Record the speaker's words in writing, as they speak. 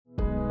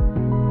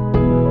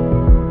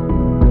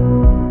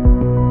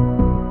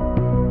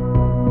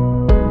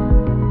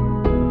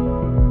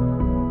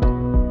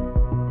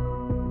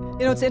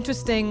It's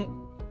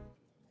interesting.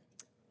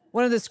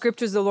 One of the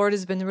scriptures the Lord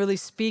has been really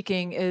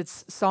speaking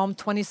is Psalm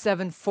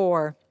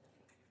 27:4.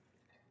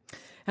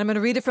 I'm going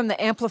to read it from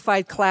the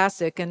Amplified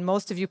Classic, and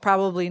most of you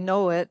probably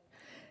know it.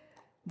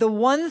 The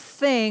one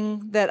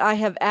thing that I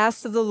have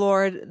asked of the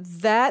Lord,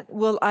 that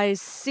will I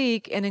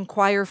seek and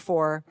inquire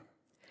for,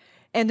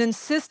 and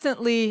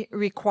insistently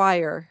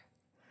require,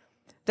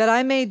 that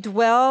I may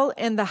dwell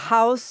in the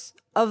house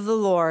of the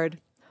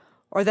Lord,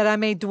 or that I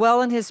may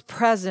dwell in his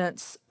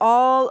presence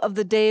all of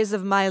the days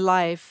of my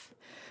life,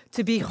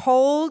 to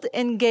behold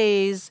and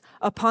gaze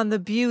upon the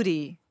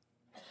beauty.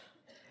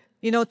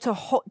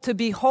 To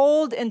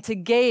behold and to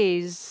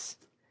gaze,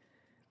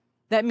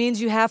 that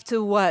means you have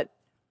to what?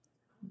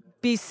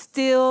 Be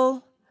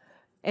still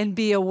and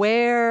be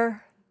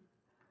aware,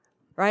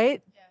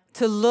 right? Yeah.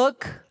 To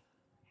look.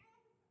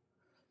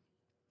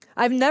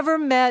 I've never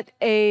met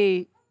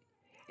a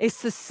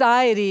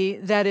society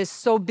that is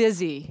so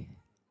busy,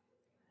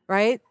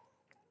 right?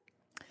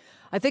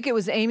 I think it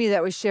was Amy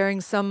that was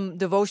sharing some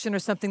devotion or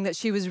something that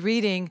she was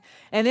reading.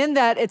 And in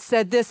that, it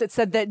said this. It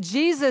said that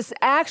Jesus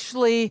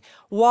actually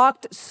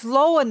walked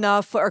slow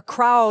enough for a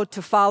crowd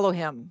to follow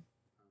him.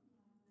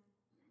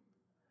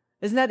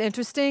 Isn't that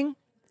interesting?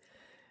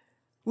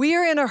 We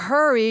are in a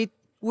hurry.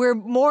 We're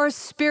more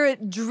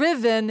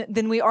spirit-driven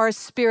than we are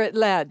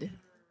spirit-led.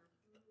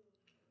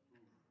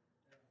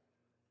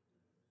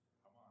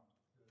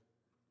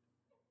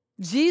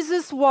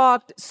 Jesus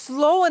walked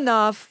slow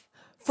enough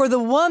for the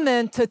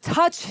woman to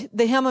touch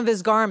the hem of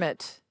his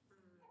garment.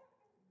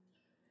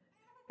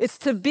 It's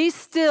to be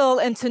still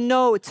and to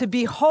know, to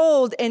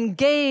behold and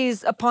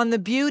gaze upon the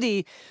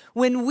beauty.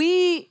 When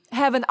we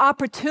have an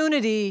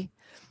opportunity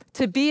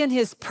to be in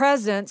his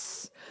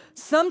presence,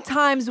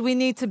 sometimes we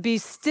need to be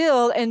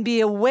still and be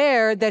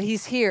aware that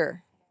he's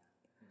here.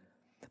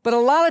 But a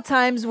lot of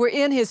times we're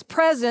in his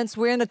presence,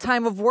 we're in a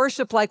time of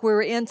worship like we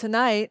were in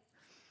tonight,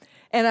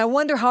 and I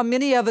wonder how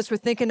many of us were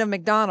thinking of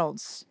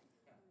McDonald's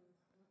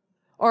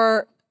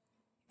or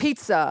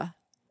pizza,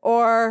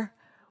 or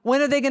when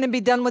are they going to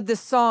be done with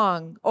this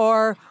song,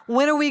 or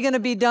when are we going to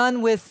be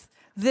done with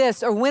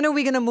this, or when are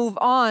we going to move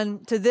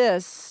on to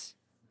this,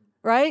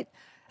 right?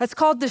 That's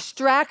called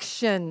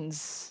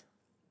distractions.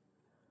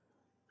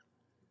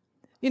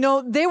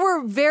 They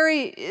were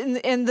very,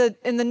 in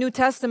the New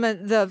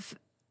Testament,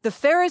 the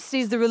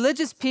Pharisees, the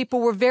religious people,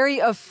 were very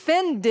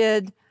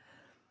offended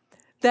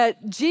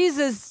that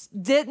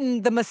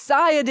the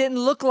Messiah didn't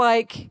look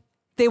like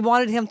they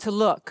wanted him to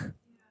look.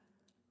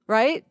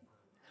 Right?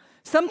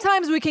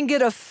 Sometimes we can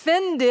get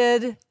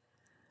offended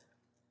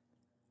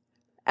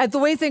at the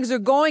way things are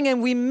going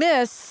and we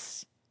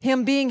miss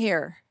him being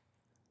here.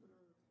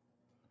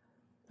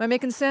 Am I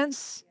making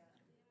sense?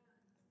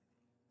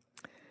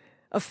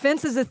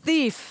 Offense is a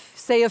thief.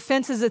 Say,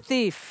 offense is a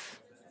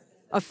thief.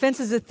 Offense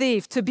is a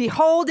thief. To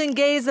behold and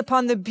gaze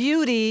upon the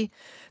beauty,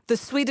 the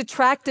sweet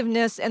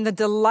attractiveness, and the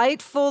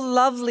delightful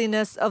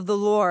loveliness of the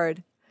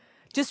Lord.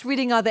 Just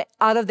reading out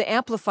of the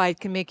Amplified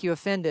can make you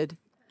offended.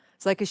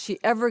 It's like, is she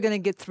ever going to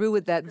get through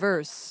with that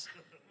verse?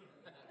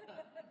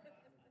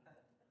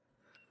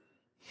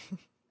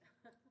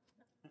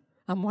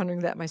 I'm wondering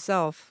that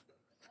myself.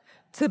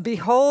 To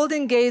behold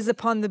and gaze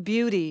upon the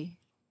beauty.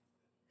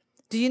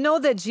 Do you know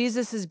that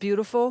Jesus is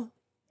beautiful?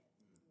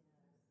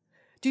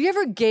 Do you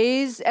ever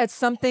gaze at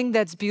something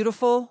that's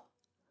beautiful?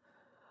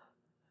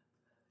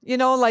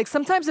 Like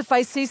sometimes if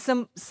I see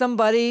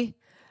somebody,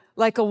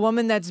 like a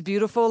woman that's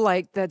beautiful,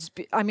 I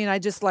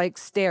just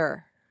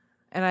stare.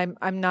 And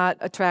I'm not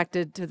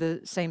attracted to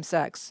the same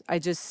sex. I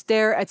just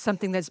stare at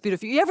something that's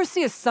beautiful. You ever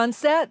see a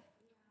sunset?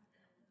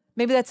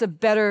 Maybe that's a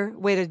better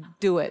way to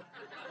do it.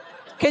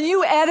 Can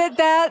you edit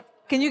that?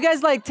 Can you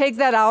guys take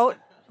that out?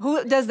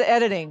 Who does the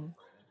editing?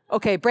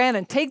 Okay,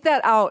 Brandon, take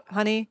that out,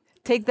 honey.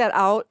 Take that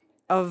out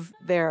of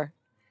there.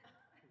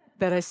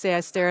 That I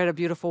stare at a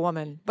beautiful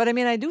woman. But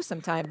I do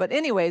sometimes. But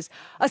anyways,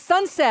 a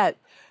sunset.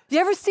 Do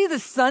you ever see the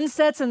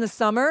sunsets in the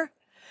summer?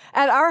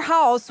 At our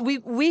house,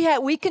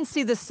 we can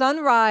see the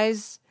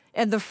sunrise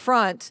in the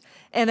front,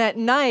 and at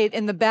night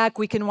in the back,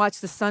 we can watch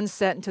the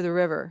sunset into the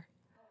river.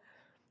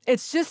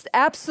 It's just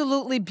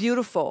absolutely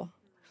beautiful.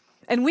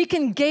 And we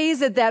can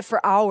gaze at that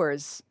for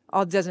hours.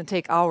 Oh, it doesn't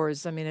take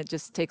hours. It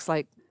just takes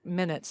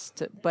minutes,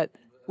 but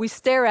we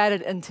stare at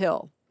it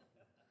until.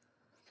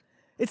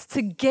 It's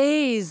to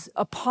gaze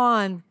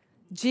upon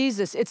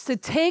Jesus. It's to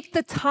take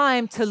the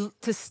time to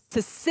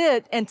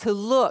sit and to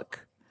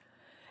look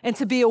and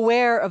to be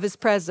aware of his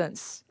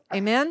presence.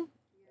 Amen?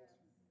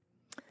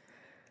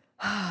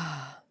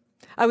 I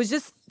was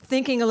just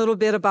thinking a little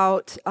bit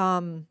about,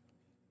 I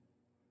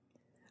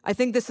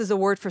think this is a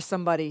word for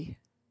somebody.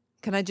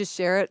 Can I just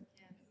share it?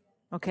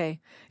 Okay.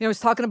 I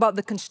was talking about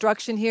the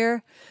construction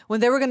here.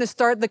 When they were going to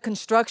start the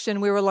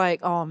construction, we were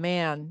like, oh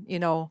man,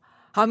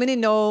 how many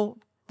know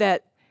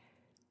that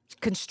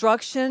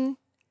construction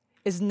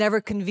is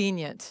never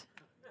convenient?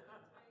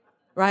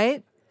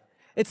 Right?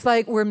 It's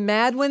like we're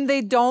mad when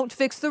they don't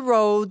fix the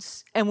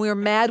roads, and we're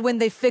mad when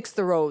they fix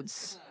the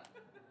roads.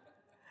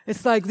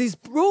 It's like these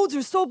roads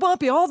are so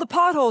bumpy, all the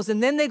potholes.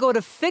 And then they go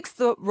to fix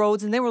the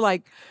roads and they were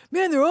like,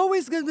 man, they're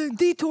always going to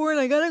detour and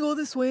I got to go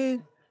this way.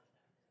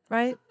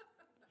 Right?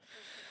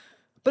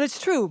 But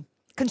it's true.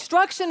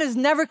 Construction is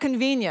never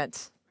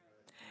convenient.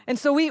 And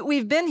so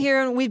we've been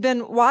here and we've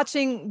been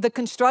watching the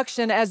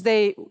construction as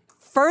they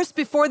first,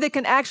 before they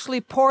can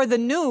actually pour the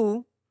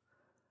new,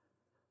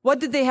 what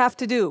did they have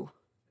to do?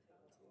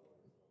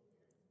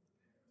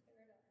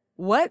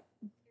 What?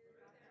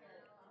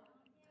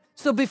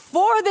 So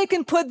before they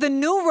can put the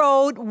new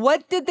road,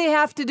 what did they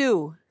have to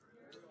do?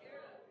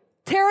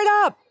 Tear it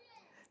up.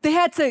 They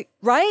had to,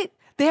 right?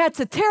 They had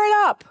to tear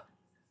it up.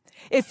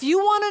 If you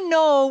want to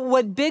know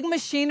what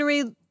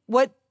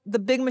the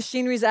big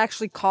machinery is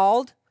actually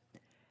called,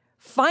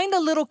 find a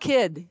little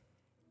kid.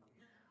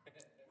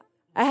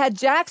 I had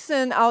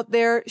Jackson out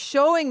there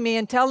showing me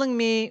and telling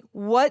me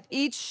what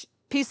each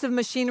piece of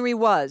machinery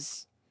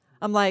was.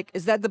 I'm like,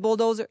 is that the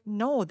bulldozer?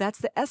 No, that's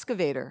the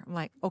excavator. I'm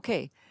like,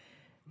 okay,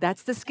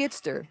 that's the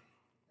skidster.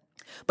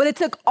 But it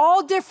took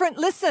all different,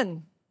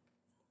 listen,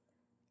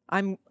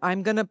 I'm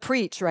going to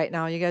preach right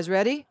now. You guys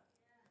ready?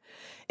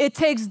 It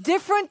takes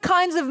different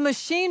kinds of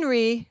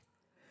machinery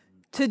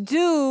to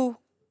do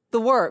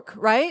the work,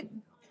 right?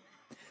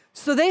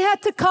 So they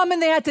had to come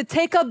and they had to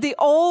take up the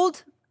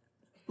old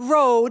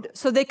road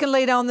so they can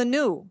lay down the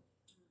new.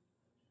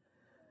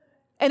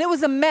 And it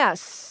was a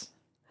mess.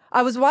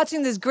 I was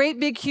watching this great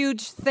big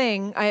huge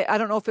thing. I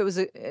don't know if it was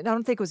I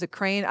don't think it was a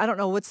crane. I don't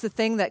know what's the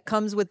thing that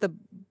comes with the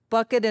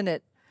bucket and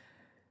it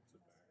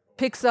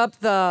picks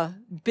up the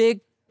big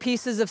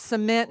pieces of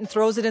cement and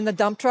throws it in the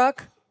dump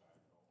truck.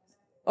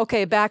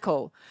 Okay,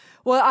 backhoe.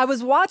 Well, I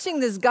was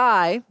watching this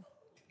guy,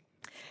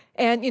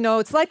 and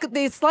it's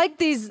like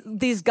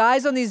these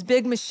guys on these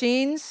big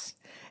machines.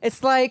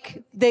 It's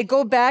like they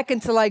go back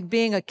into like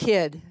being a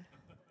kid.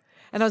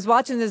 And I was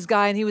watching this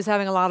guy, and he was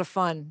having a lot of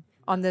fun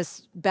on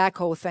this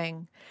backhoe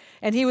thing.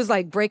 And he was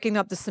like breaking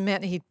up the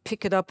cement, and he'd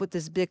pick it up with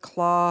this big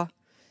claw,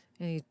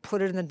 and he'd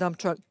put it in the dump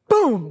truck.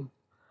 Boom!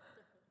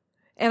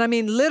 And I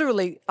mean,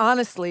 literally,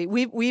 honestly,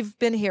 we've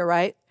been here,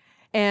 right?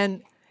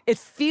 And it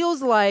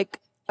feels like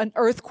an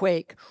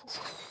earthquake.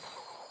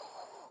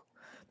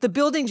 The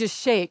building just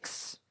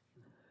shakes.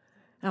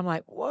 And I'm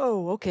like,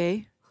 whoa,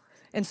 okay.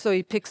 And so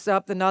he picks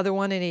up another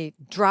one and he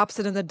drops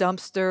it in the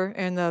dumpster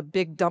and the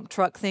big dump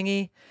truck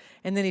thingy.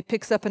 And then he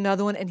picks up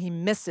another one and he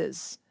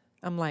misses.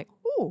 I'm like,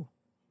 ooh,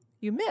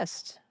 you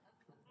missed.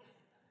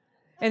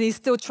 And he's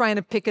still trying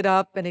to pick it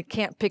up and he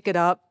can't pick it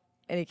up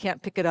and he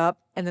can't pick it up.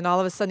 And then all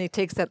of a sudden he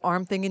takes that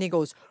arm thing and he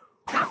goes,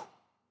 whew,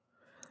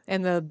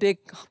 and the big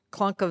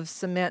clunk of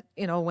cement,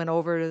 went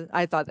over.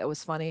 I thought that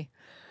was funny.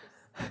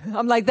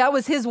 I'm like, that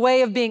was his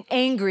way of being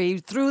angry. He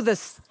threw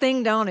this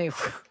thing down and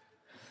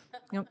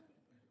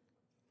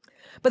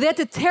But they had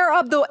to tear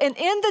up though. And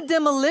in the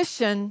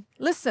demolition,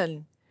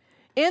 listen,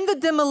 in the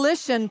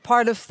demolition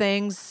part of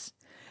things,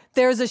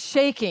 there's a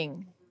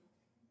shaking,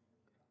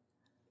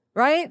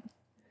 right?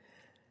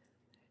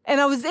 And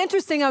I was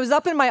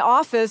up in my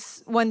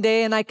office one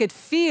day and I could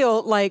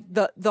feel like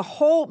the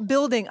whole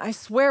building, I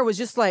swear, was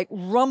just like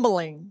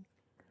rumbling.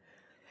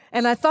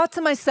 And I thought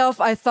to myself,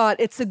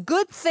 it's a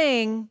good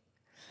thing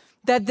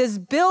that this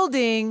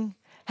building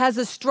has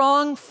a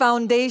strong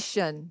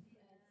foundation,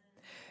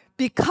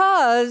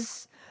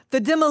 because the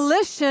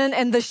demolition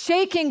and the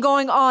shaking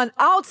going on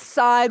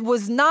outside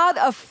was not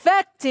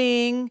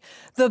affecting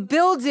the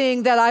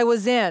building that I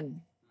was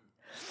in.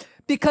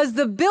 Because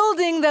the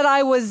building that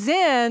I was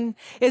in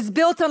is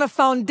built on a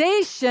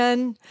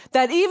foundation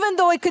that even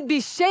though it could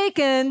be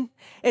shaken,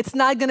 it's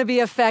not going to be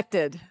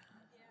affected.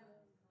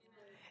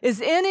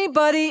 Is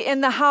anybody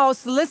in the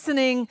house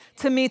listening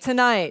to me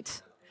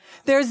tonight?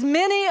 There's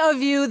many of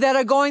you that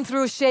are going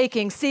through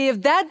shaking. See,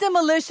 if that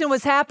demolition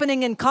was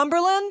happening in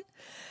Cumberland,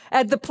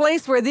 at the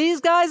place where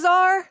these guys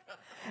are,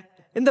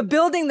 in the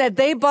building that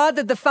they bought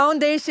that the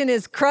foundation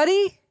is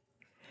cruddy,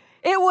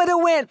 it would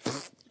have went,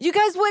 you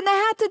guys wouldn't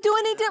have had to do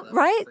anything,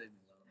 right?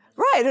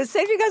 Right, it would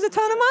save you guys a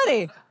ton of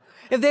money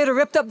if they'd have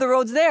ripped up the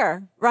roads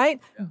there, right?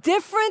 Yeah.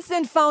 Difference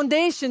in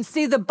foundation.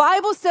 See, the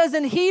Bible says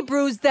in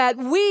Hebrews that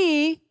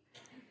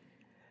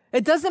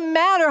it doesn't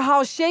matter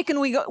how shaken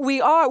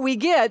we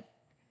get,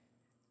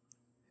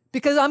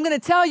 because I'm going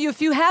to tell you,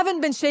 if you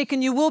haven't been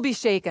shaken, you will be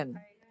shaken.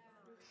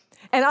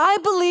 And I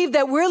believe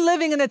that we're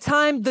living in a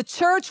time, the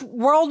church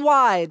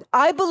worldwide,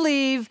 I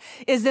believe,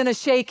 is in a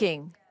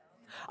shaking.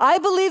 I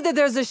believe that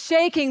there's a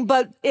shaking,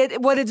 but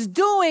what it's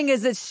doing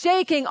is it's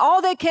shaking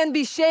all that can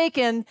be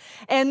shaken,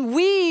 and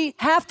we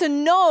have to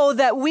know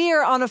that we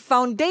are on a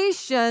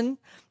foundation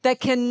that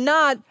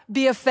cannot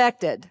be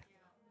affected.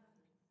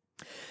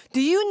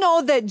 Do you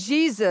know that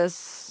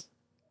Jesus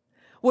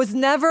was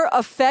never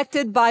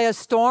affected by a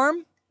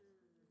storm?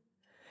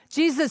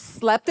 Jesus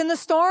slept in the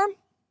storm,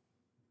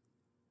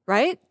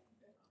 right?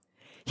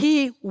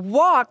 He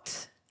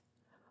walked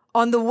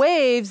on the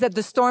waves that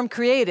the storm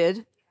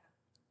created,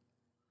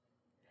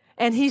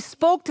 and he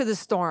spoke to the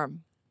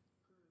storm.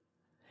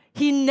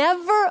 He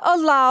never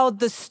allowed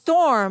the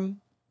storm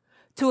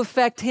to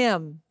affect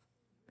him.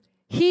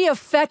 He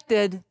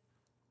affected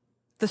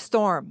the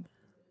storm.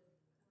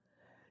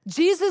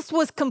 Jesus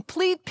was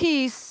complete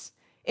peace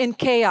in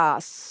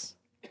chaos.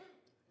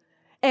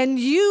 And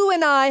you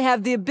and I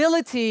have the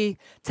ability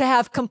to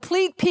have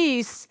complete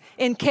peace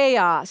in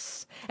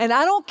chaos. And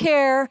I don't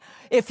care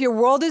if your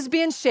world is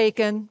being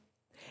shaken.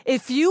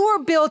 If you are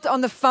built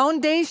on the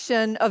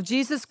foundation of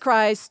Jesus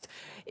Christ,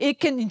 it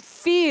can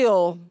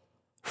feel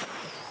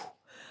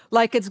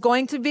like it's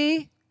going to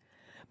be,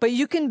 but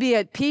you can be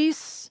at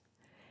peace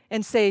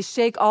and say,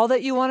 shake all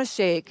that you want to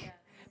shake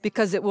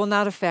because it will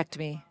not affect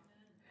me.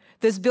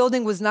 This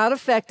building was not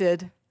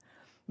affected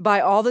by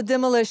all the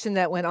demolition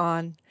that went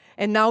on.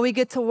 And now we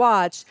get to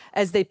watch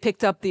as they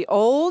picked up the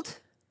old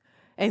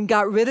and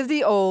got rid of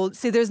the old.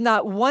 See, there's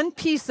not one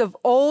piece of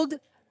old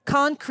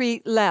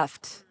concrete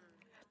left.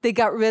 They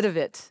got rid of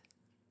it.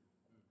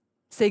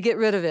 Say, get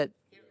rid of it.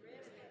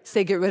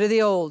 Say, get rid of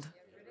the old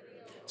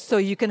so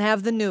you can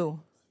have the new.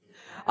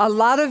 A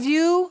lot of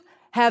you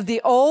have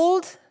the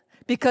old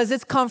because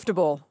it's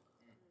comfortable.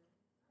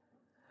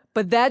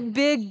 But that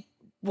big,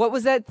 what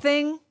was that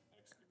thing?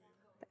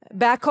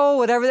 Backhoe,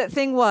 whatever that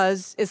thing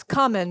was, is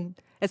coming.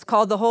 It's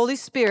called the Holy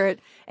Spirit,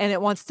 and it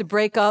wants to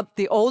break up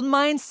the old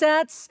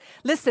mindsets.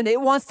 Listen,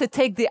 it wants to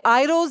take the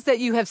idols that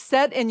you have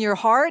set in your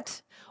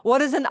heart.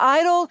 What is an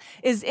idol?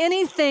 Is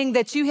anything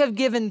that you have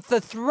given the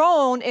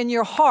throne in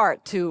your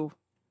heart to.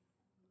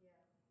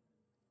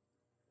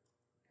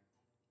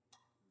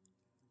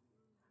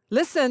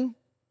 Listen,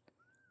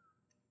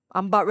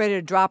 I'm about ready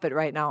to drop it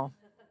right now.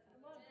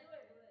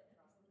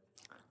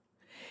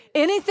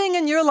 Anything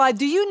in your life,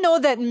 do you know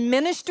that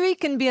ministry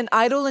can be an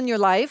idol in your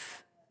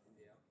life?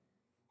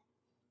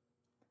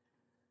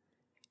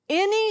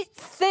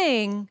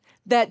 Anything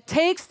that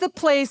takes the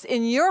place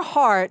in your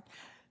heart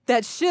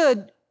that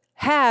should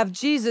have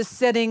Jesus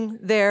sitting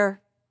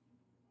there.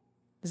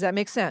 Does that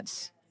make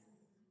sense?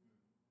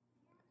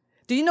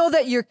 Do you know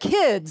that your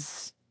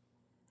kids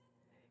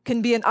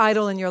can be an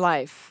idol in your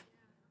life?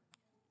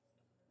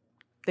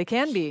 They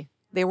can be.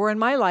 They were in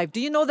my life.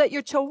 Do you know that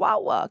your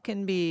chihuahua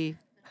can be,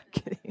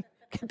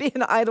 can be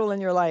an idol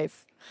in your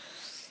life?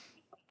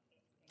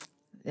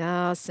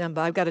 Yeah,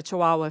 Simba. I've got a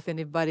chihuahua if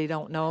anybody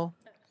don't know.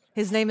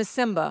 His name is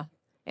Simba,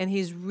 and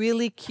he's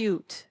really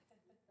cute.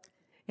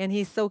 And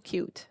he's so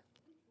cute.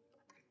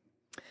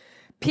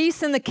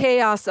 Peace in the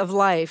chaos of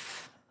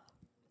life.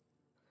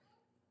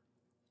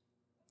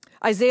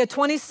 Isaiah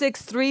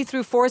 26,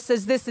 3-4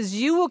 says this is,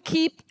 you will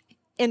keep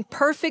in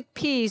perfect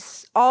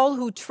peace all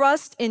who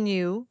trust in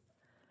you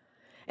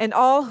and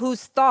all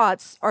whose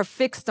thoughts are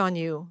fixed on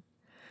you.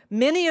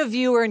 Many of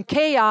you are in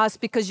chaos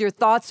because your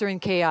thoughts are in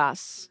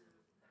chaos.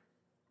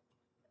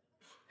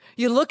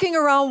 You're looking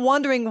around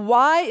wondering,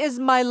 why is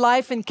my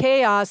life in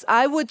chaos?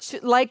 I would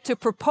like to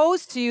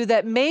propose to you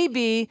that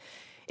maybe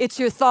it's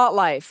your thought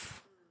life.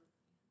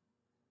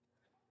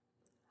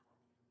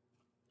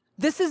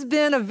 This has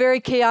been a very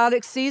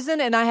chaotic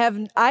season, and I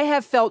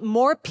have felt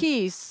more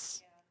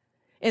peace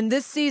in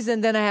this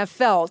season than I have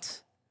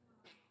felt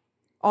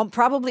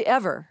probably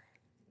ever.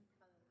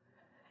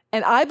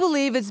 And I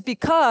believe it's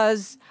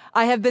because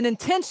I have been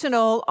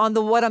intentional on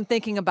what I'm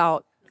thinking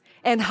about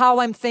and how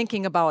I'm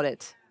thinking about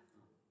it.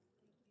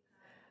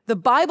 The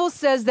Bible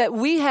says that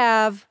we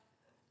have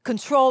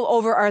control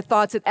over our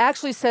thoughts. It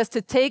actually says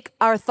to take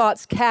our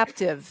thoughts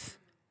captive.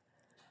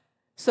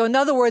 So in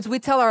other words, we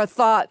tell our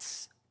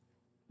thoughts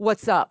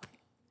what's up,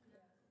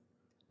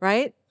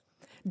 right?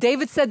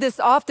 David said this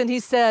often. He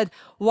said,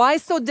 why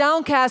so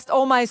downcast,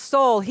 O my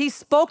soul? He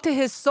spoke to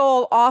his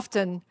soul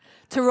often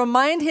to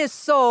remind his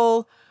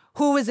soul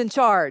who is in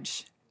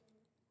charge.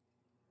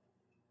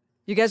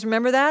 You guys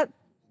remember that?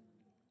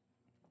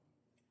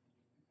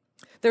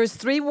 There's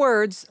 3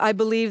 words I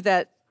believe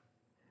that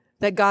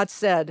God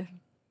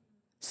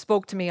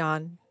spoke to me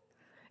on.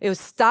 It was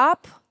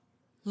stop,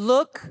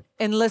 look,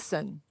 and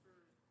listen.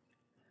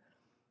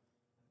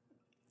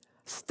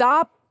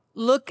 Stop,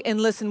 look, and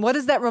listen. What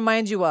does that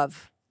remind you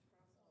of?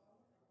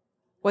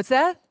 What's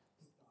that?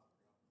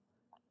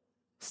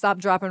 Stop,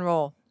 drop, and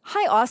roll.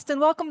 Hi, Austin.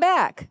 Welcome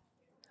back.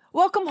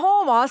 Welcome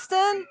home,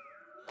 Austin.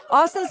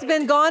 Austin's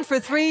been gone for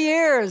 3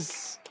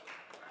 years,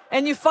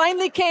 and you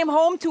finally came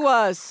home to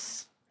us.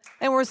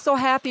 And we're so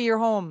happy you're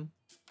home.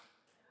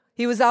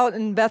 He was out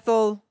in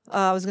Bethel,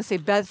 I was going to say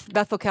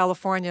Bethel,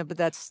 California, but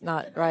that's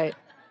not right.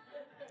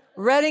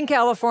 Redding,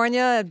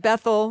 California, at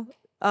Bethel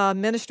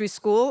Ministry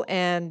School,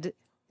 and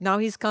now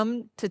he's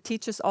come to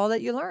teach us all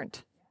that you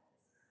learned.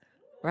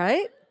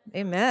 Right?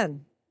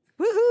 Amen.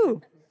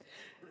 Woohoo.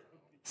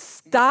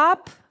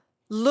 Stop,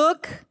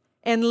 look,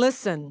 and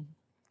listen.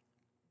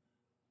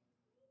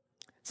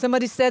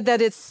 Somebody said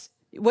that it's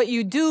what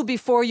you do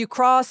before you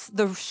cross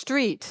the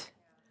street.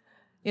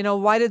 You know,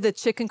 why did the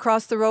chicken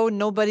cross the road?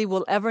 Nobody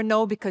will ever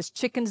know because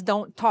chickens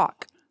don't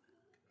talk.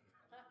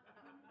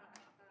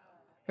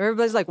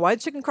 Everybody's like, why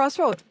did chicken cross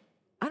the road?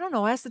 I don't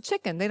know. Ask the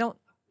chicken. They don't,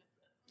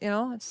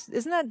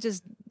 isn't that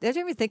just, did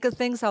you ever think of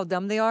things, how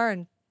dumb they are,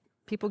 and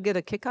people get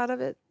a kick out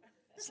of it?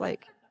 It's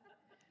like,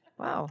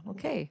 wow,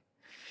 okay.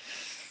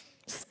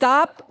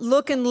 Stop,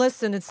 look, and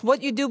listen. It's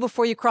what you do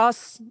before you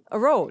cross a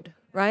road,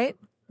 right?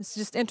 It's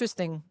just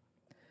interesting.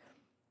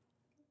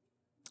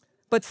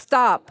 But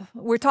stop.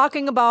 We're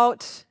talking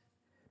about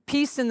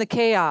peace in the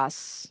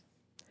chaos.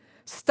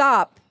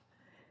 Stop.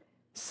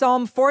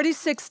 Psalm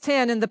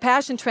 46:10 in the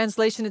Passion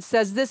Translation, it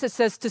says this. It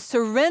says to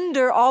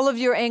surrender all of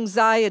your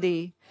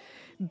anxiety.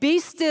 Be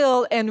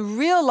still and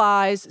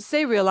realize,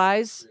 say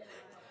realize,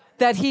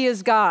 that he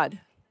is God.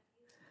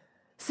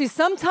 See,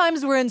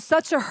 sometimes we're in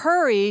such a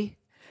hurry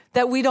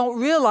that we don't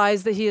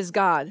realize that he is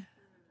God.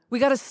 We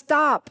got to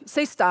stop.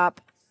 Say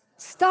stop.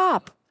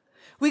 Stop.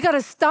 We got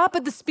to stop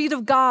at the speed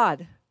of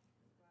God.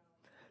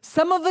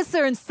 Some of us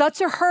are in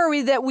such a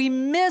hurry that we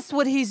miss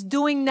what he's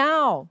doing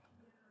now.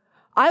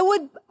 I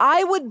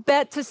would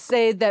bet to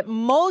say that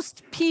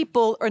most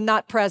people are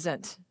not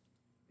present.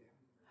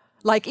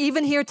 Like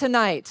even here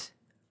tonight.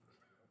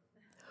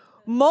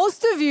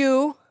 Most of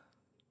you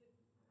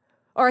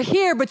are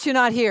here, but you're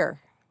not here.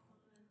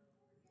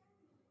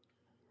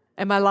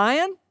 Am I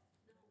lying?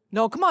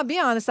 No, come on, be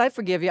honest. I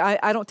forgive you.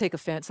 I don't take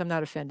offense. I'm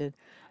not offended.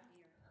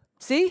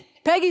 See?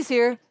 Peggy's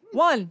here.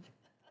 One.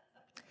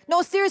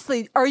 No,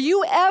 seriously, are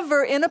you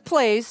ever in a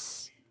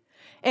place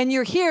and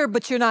you're here,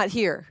 but you're not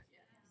here?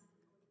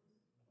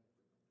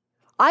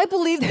 I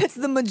believe that's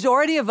the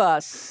majority of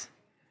us.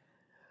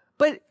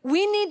 But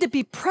we need to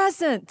be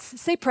present.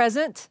 Say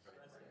present.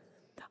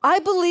 I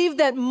believe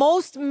that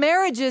most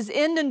marriages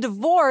end in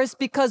divorce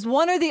because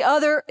one or the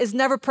other is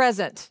never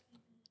present.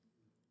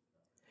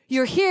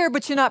 You're here,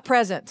 but you're not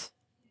present.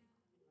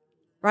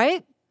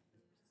 Right?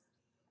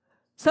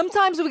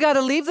 Sometimes we got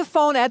to leave the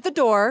phone at the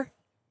door.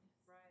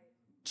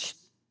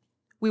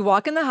 We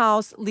walk in the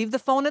house, leave the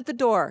phone at the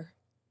door.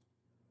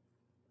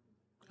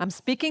 I'm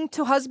speaking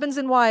to husbands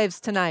and wives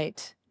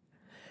tonight.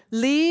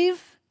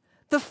 Leave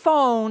the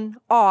phone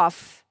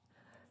off.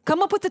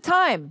 Come up with the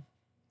time.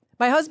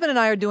 My husband and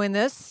I are doing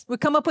this. We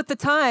come up with the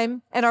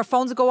time and our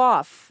phones go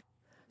off.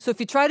 So if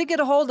you try to get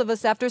a hold of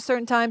us after a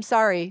certain time,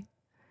 sorry.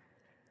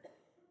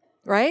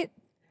 Right?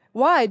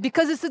 Why?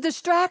 Because it's a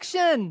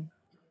distraction.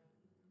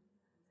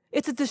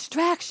 It's a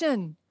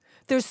distraction.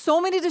 There's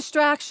so many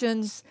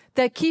distractions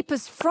that keep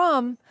us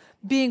from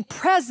being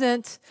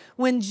present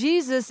when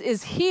Jesus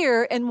is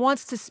here and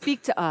wants to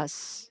speak to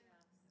us,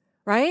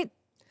 right?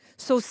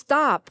 So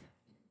stop.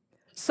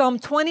 Psalm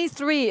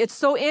 23, it's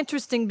so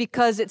interesting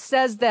because it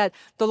says that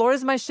the Lord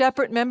is my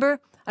shepherd, remember,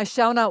 I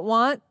shall not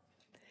want.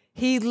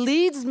 He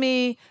leads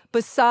me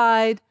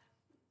beside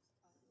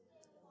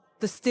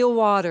the still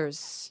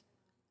waters,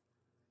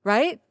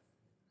 right?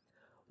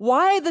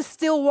 Why the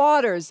still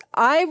waters?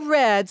 I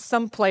read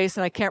someplace,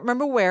 and I can't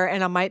remember where,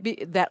 and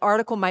that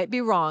article might be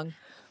wrong,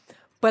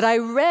 but I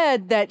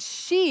read that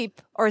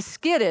sheep are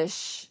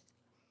skittish,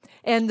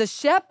 and the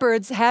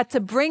shepherds had to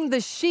bring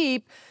the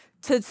sheep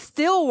to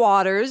still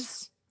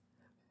waters,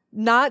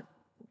 not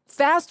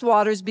fast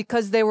waters,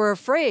 because they were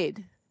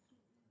afraid.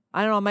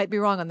 I don't know, I might be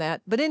wrong on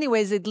that. But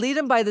anyways, they'd lead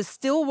them by the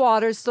still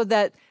waters so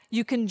that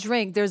you can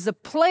drink. There's a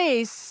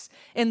place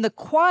in the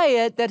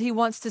quiet that he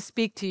wants to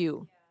speak to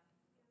you.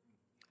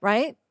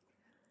 Right?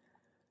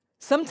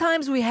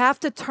 Sometimes we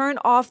have to turn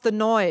off the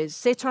noise.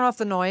 Say, turn off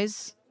the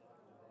noise.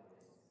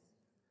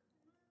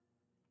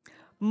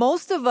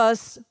 Most of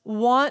us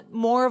want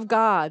more of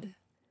God,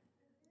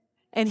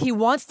 and he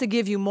wants to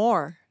give you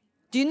more.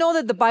 Do you know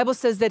that the Bible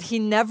says that he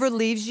never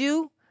leaves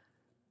you,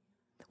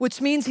 which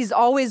means he's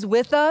always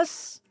with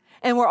us,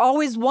 and we're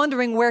always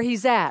wondering where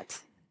he's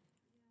at.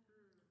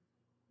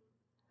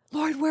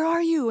 Lord, where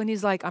are you? And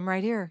he's like, I'm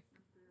right here.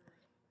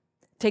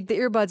 Take the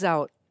earbuds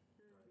out.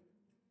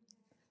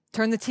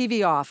 Turn the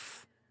TV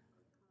off.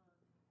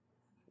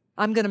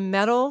 I'm going to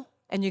meddle,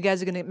 and you guys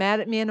are going to get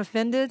mad at me and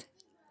offended.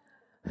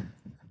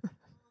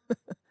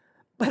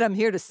 But I'm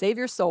here to save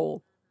your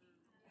soul.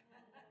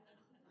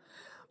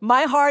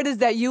 My heart is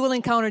that you will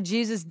encounter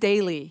Jesus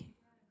daily.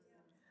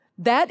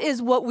 That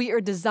is what we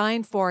are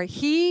designed for.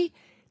 He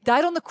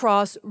died on the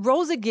cross,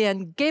 rose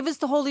again, gave us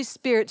the Holy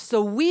Spirit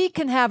so we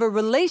can have a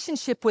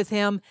relationship with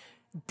him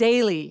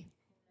daily,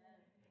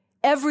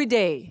 every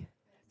day.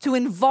 To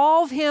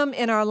involve him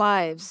in our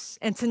lives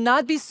and to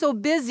not be so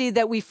busy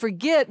that we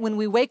forget when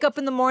we wake up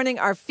in the morning,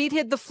 our feet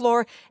hit the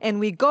floor and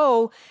we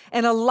go.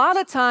 And a lot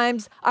of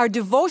times our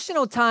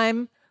devotional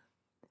time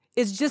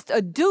is just a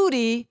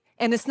duty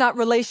and it's not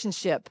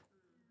relationship.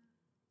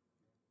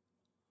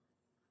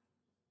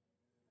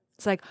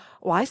 It's like,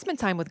 well, I spend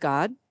time with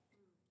God.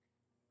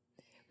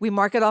 We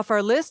mark it off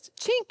our list,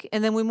 chink,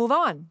 and then we move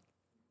on.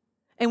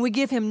 And we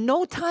give him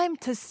no time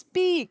to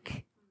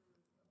speak.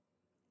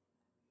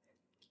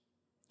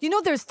 You know,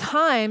 there's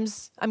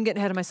times, I'm getting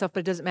ahead of myself,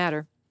 but it doesn't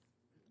matter.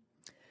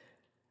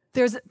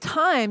 There's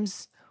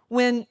times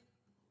when,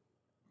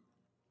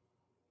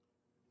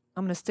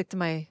 I'm going to stick to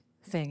my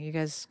thing. You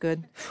guys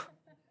good?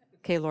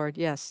 Okay, Lord,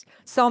 yes.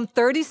 Psalm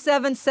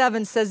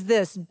 37:7 says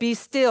this, be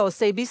still,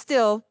 say be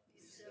still,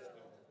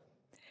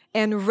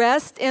 and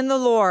rest in the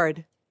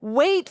Lord.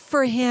 Wait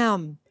for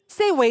him.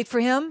 Say wait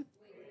for him.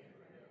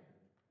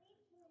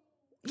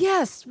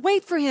 Yes,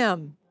 wait for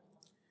him.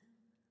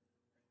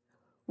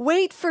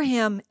 Wait for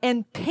him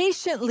and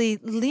patiently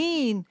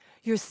lean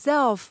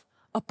yourself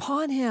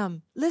upon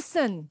him.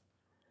 Listen.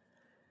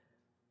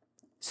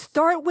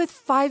 Start with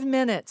 5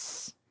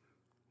 minutes.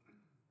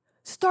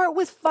 Start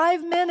with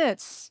 5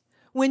 minutes.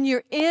 When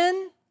you're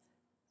in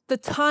the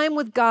time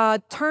with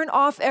God, turn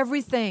off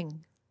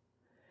everything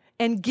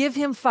and give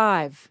him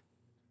 5.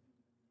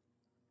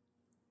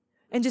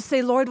 And just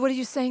say, Lord, what are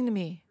you saying to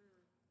me?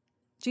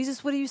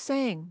 Jesus, what are you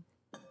saying?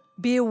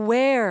 Be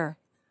aware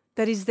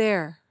that he's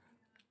there.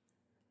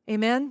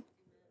 Amen?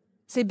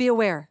 Say, be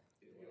aware.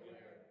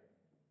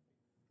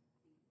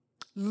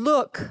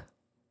 Look.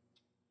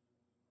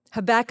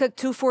 Habakkuk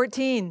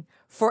 2:14.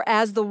 For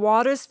as the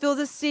waters fill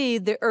the sea,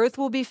 the earth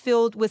will be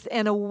filled with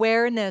an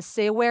awareness.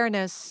 Say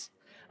awareness.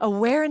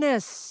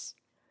 Awareness.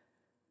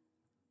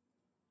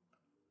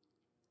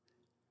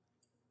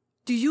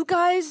 Are you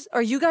guys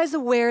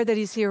aware that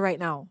he's here right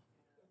now?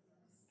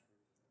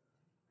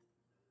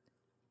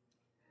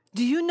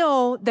 Do you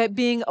know that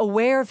being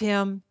aware of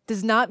him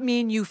does not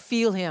mean you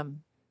feel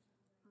him?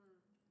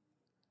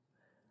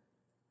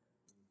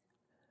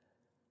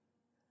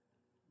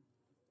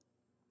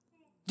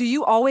 Do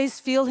you always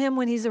feel him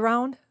when he's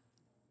around?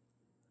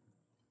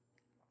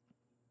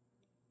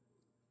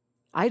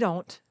 I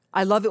don't.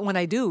 I love it when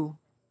I do.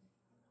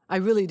 I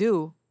really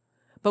do.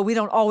 But we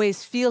don't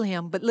always feel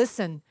him. But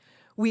listen,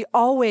 we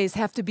always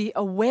have to be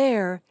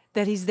aware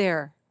that he's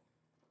there.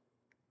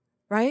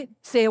 Right?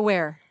 Say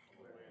aware.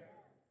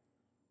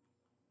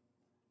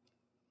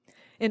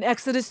 In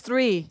Exodus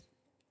 3,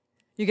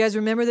 you guys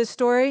remember this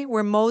story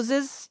where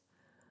Moses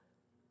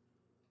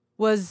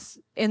was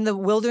in the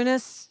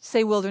wilderness?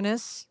 Say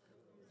wilderness.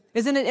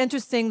 Isn't it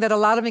interesting that a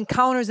lot of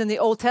encounters in the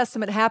Old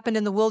Testament happened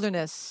in the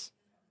wilderness?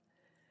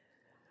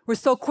 We're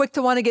so quick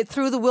to want to get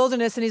through the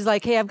wilderness, and he's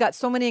like, hey, I've got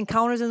so many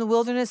encounters in the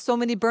wilderness, so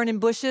many burning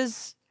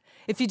bushes.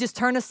 If you just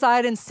turn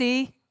aside and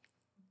see.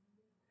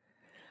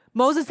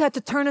 Moses had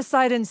to turn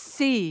aside and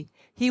see.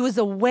 He was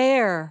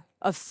aware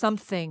of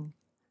something.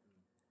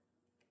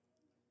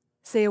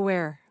 Say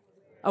aware.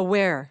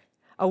 Aware.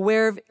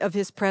 Aware of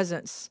his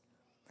presence.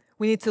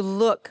 We need to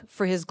look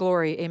for his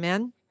glory.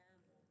 Amen?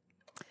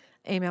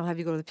 Amen. I'll have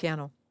you go to the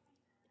piano.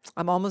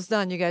 I'm almost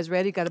done. You guys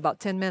ready? Got about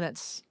 10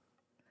 minutes.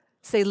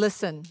 Say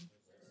listen.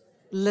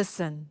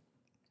 Listen.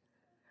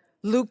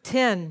 Luke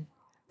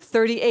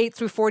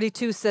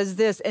 10:38-42 says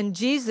this, and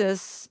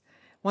Jesus,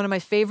 one of my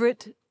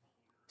favorite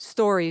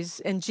stories,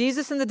 and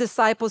Jesus and the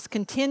disciples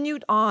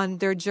continued on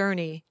their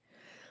journey.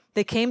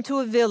 They came to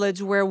a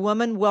village where a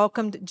woman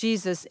welcomed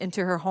Jesus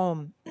into her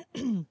home.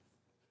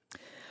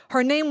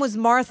 Her name was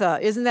Martha.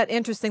 Isn't that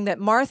interesting that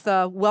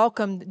Martha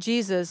welcomed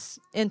Jesus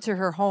into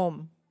her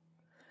home?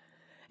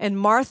 And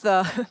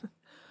Martha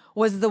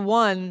was the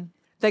one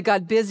that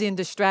got busy and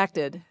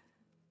distracted.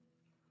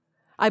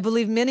 I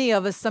believe many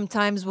of us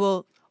sometimes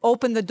will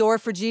open the door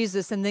for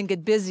Jesus and then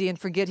get busy and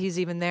forget he's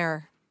even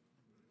there.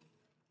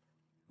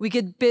 We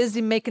get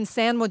busy making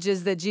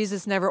sandwiches that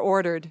Jesus never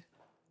ordered.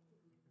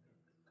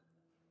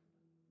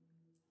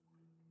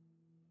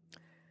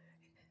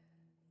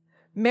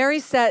 Mary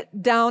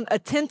sat down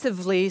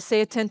attentively.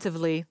 Say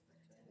attentively.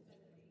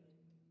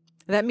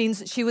 That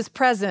means she was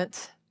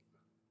present.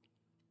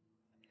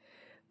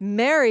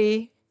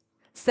 Mary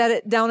sat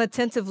it down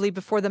attentively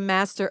before the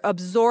master,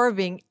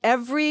 absorbing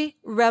every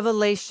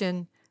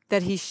revelation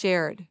that he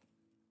shared.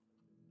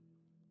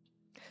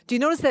 Do you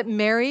notice that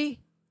Mary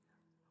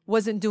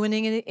wasn't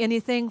doing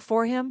anything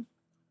for him?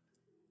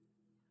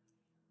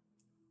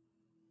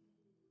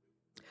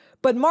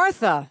 But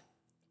Martha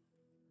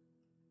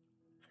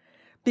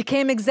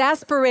became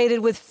exasperated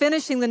with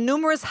finishing the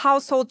numerous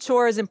household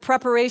chores in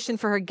preparation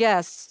for her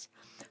guests.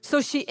 So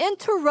she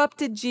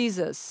interrupted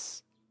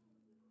Jesus.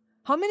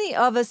 How many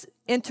of us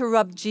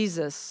interrupt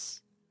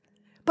Jesus?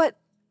 But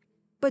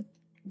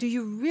do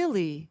you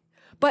really?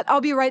 But I'll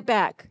be right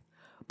back.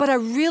 But I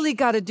really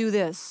got to do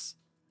this.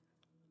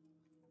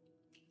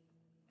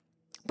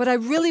 But I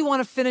really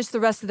want to finish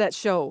the rest of that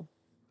show.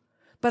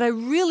 But I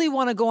really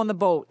want to go on the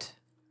boat.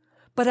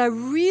 But I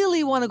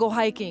really want to go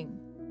hiking.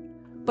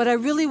 But I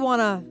really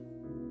want to.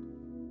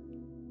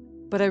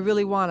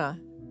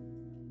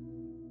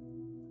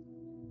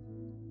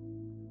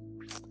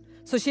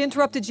 So she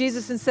interrupted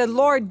Jesus and said,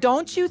 Lord,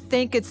 don't you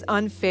think it's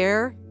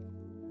unfair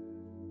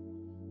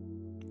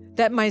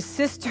that my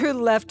sister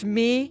left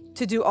me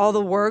to do all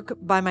the work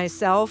by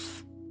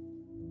myself?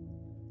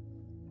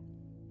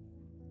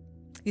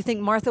 You think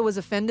Martha was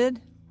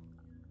offended?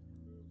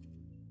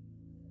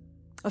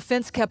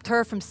 Offense kept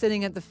her from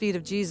sitting at the feet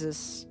of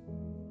Jesus.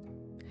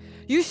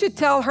 You should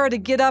tell her to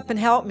get up and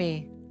help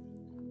me.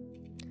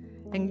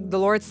 And the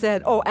Lord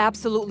said, oh,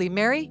 absolutely.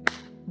 Mary,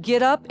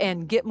 get up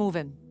and get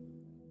moving.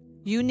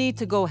 You need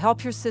to go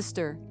help your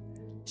sister.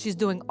 She's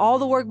doing all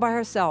the work by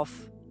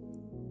herself.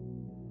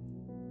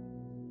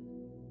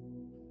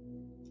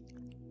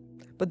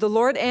 But the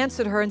Lord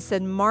answered her and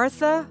said,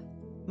 Martha,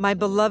 my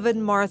beloved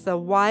Martha,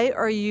 why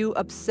are you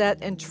upset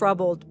and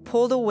troubled,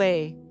 pulled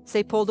away?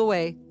 Say pulled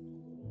away.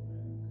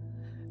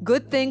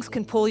 Good things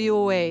can pull you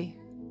away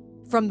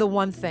from the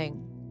one thing.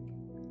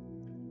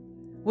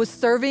 Was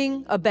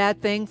serving a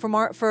bad thing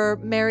for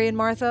Mary and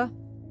Martha?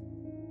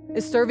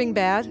 Is serving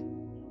bad?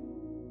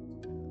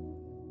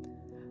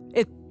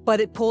 But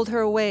it pulled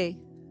her away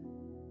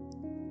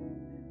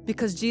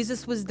because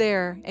Jesus was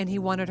there and he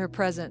wanted her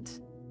present.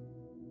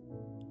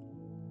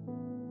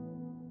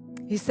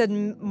 He said,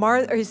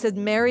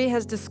 Mary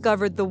has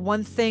discovered the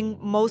one thing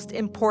most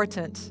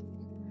important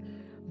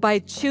by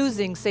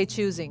choosing, say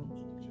choosing.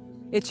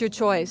 It's your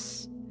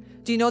choice.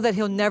 Do you know that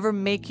he'll never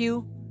make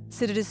you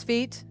sit at his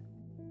feet?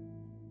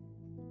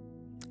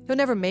 He'll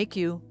never make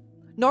you,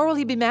 nor will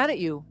he be mad at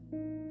you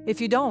if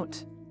you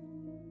don't.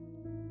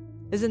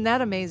 Isn't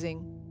that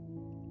amazing?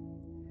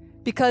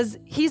 Because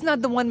he's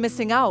not the one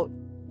missing out.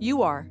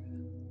 You are.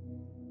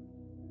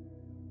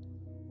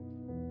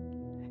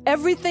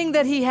 Everything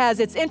that he has,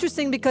 it's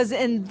interesting because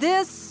in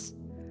this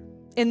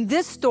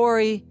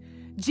story,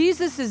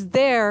 Jesus is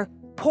there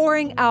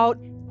pouring out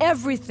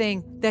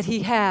everything that he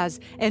has.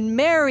 And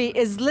Mary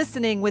is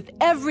listening with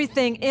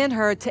everything in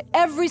her to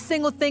every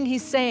single thing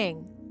he's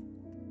saying.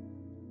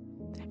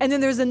 And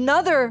then there's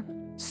another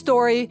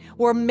story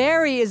where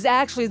Mary is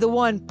actually the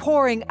one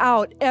pouring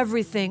out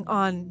everything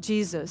on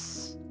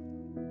Jesus.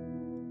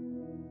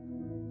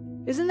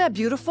 Isn't that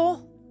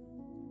beautiful?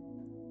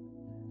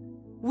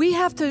 We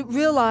have to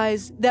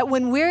realize that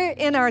when we're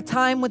in our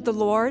time with the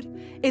Lord,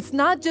 it's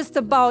not just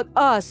about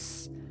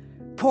us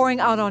pouring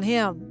out on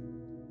him.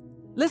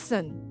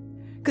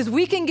 Listen, because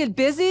we can get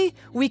busy,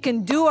 we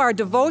can do our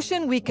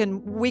devotion, we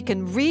can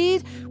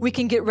read, we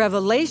can get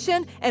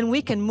revelation, and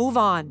we can move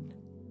on.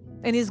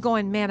 And he's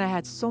going, man, I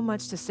had so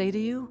much to say to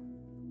you,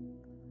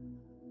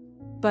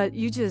 but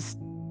you just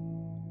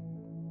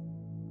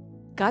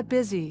got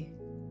busy,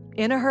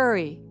 in a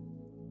hurry.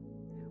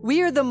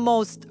 We are the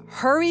most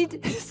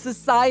hurried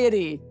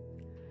society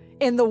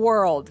in the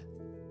world.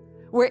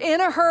 We're in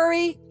a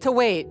hurry to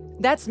wait.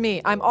 That's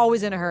me. I'm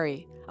always in a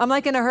hurry. I'm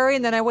like in a hurry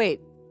and then I wait,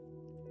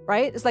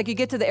 right? It's like you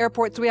get to the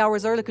airport 3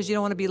 hours early because you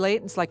don't want to be late.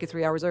 And it's like you're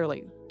 3 hours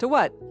early. To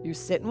what? You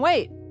sit and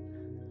wait.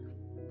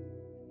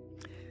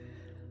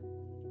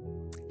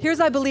 Here's,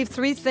 I believe,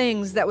 3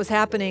 things that was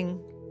happening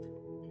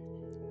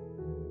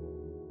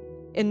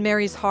in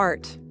Mary's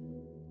heart.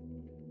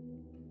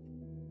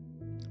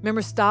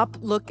 Remember, stop,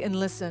 look, and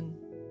listen.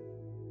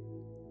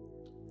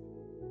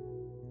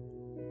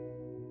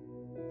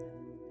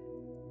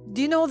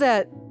 Do you know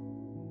that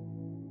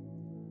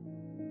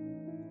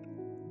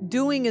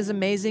doing is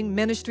amazing,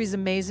 ministry is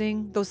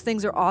amazing, those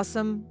things are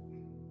awesome.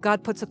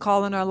 God puts a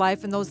call in our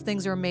life and those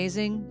things are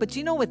amazing. But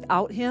you know,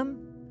 without him,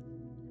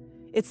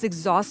 it's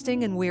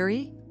exhausting and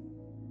weary.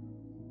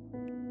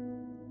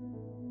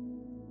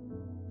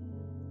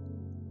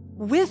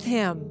 With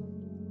him,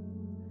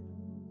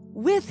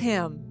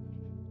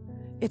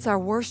 it's our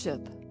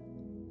worship.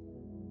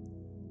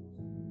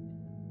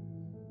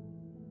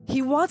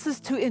 He wants us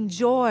to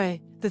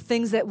enjoy the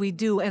things that we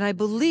do. And I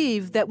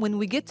believe that when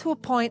we get to a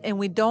point and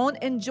we don't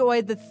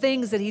enjoy the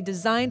things that he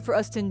designed for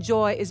us to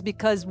enjoy is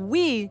because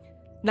we,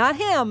 not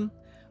him,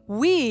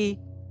 we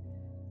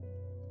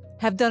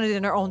have done it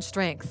in our own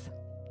strength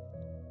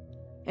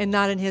and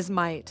not in his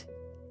might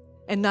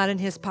and not in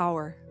his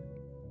power.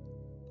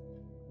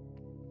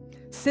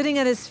 Sitting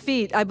at his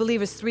feet, I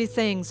believe, is 3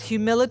 things: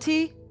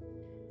 humility,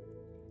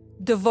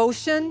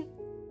 devotion,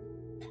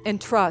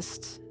 and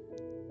trust.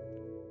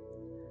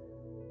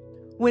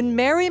 When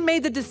Mary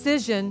made the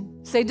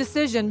decision, say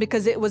decision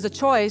because it was a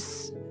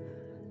choice,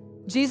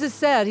 Jesus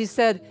said, he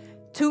said,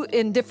 2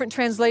 in different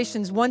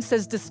translations, one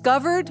says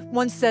discovered,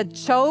 one said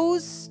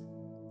chose.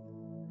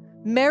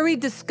 Mary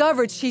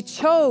discovered, she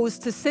chose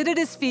to sit at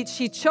his feet.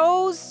 She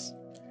chose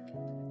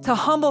to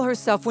humble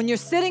herself. When you're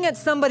sitting at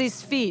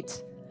somebody's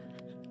feet,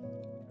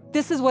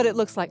 this is what it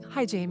looks like.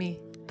 Hi,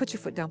 Jamie. Put your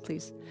foot down,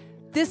 please.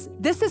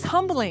 This is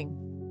humbling.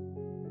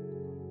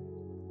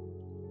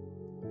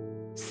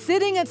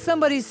 Sitting at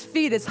somebody's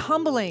feet is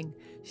humbling.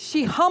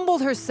 She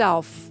humbled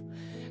herself.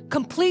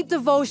 Complete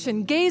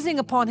devotion, gazing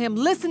upon him,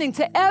 listening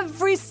to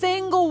every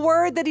single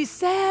word that he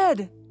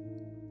said.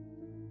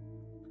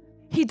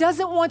 He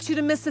doesn't want you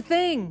to miss a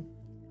thing.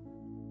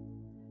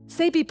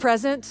 Say be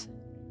present.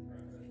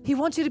 He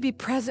wants you to be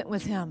present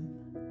with him.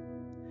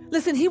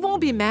 Listen, he won't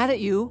be mad at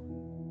you.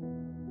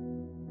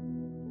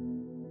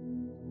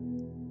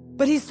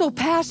 But he's so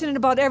passionate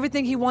about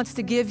everything he wants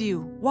to give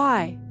you.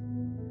 Why?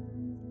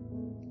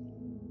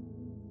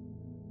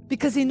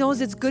 Because he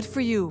knows it's good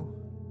for you.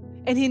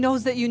 And he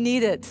knows that you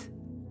need it.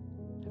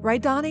 Right,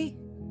 Donnie?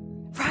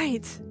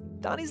 Right.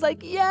 Donnie's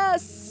like,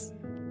 yes.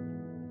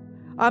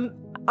 I'm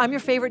your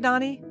favorite,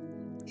 Donnie?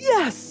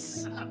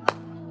 Yes.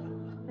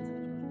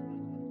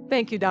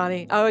 Thank you,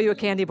 Donnie. I owe you a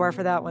candy bar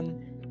for that one.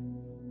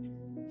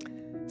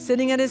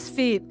 Sitting at his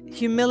feet,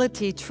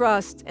 humility,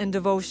 trust, and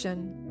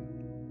devotion.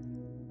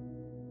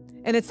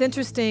 And it's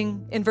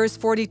interesting, in verse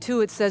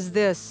 42, it says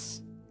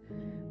this.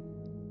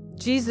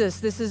 Jesus,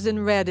 this is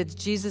in red, it's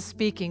Jesus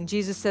speaking.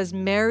 Jesus says,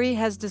 Mary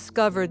has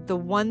discovered the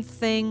one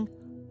thing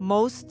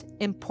most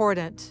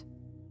important.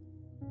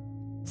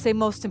 Say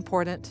most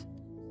important.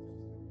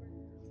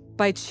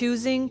 By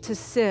choosing to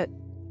sit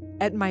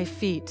at my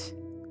feet.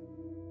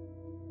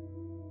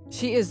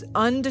 She is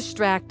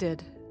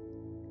undistracted.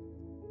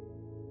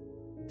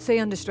 Say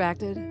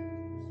undistracted.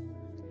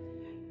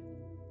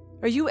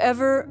 Are you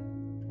ever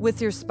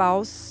with your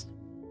spouse?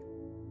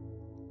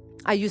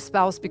 I use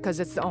spouse because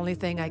it's the only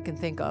thing I can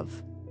think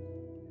of.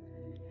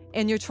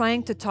 And you're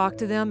trying to talk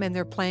to them and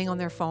they're playing on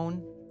their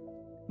phone.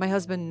 My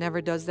husband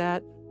never does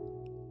that.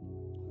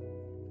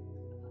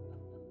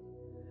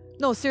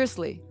 No,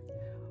 seriously.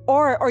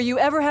 Or are you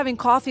ever having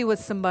coffee with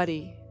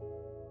somebody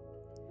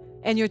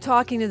and you're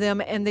talking to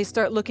them and they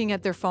start looking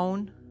at their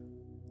phone?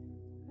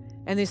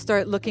 And they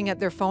start looking at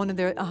their phone and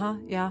they're,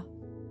 yeah.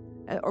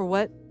 Or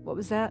what? What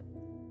was that?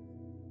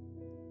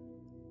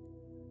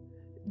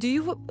 Do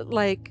you,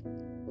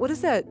 what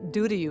does that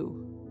do to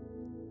you?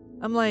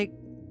 I'm like,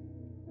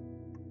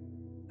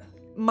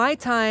 my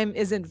time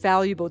isn't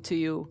valuable to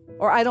you,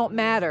 or I don't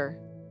matter.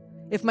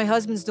 If my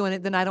husband's doing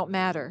it, then I don't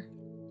matter.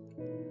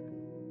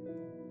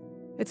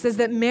 It says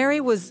that Mary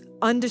was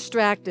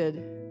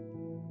undistracted.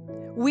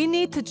 We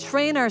need to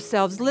train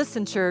ourselves.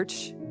 Listen,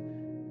 church.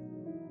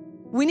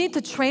 We need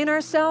to train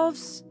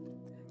ourselves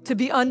to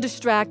be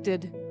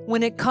undistracted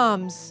when it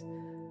comes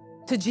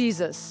to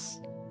Jesus.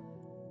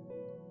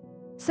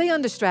 Say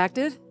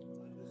undistracted.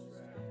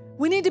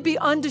 We need to be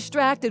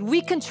undistracted.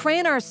 We can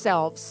train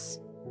ourselves.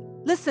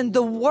 Listen,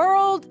 the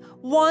world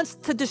wants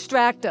to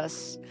distract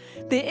us.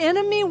 The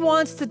enemy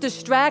wants to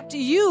distract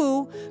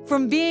you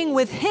from being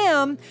with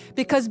him,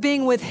 because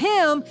being with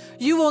him,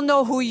 you will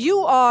know who you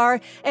are,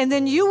 and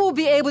then you will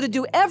be able to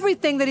do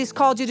everything that he's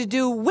called you to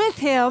do with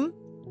him.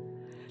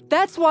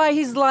 That's why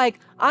he's like,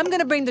 I'm going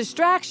to bring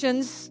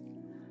distractions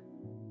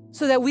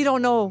so that we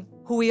don't know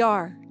who we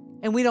are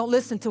and we don't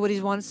listen to what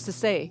he wants to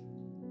say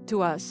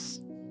to us.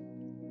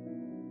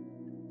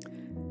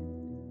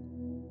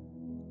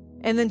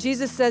 And then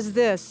Jesus says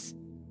this,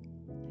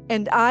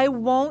 and I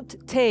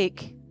won't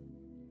take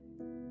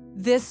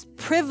this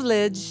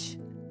privilege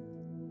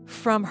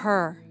from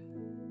her.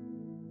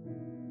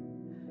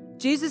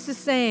 Jesus is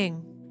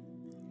saying,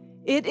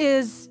 it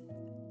is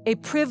a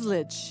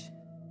privilege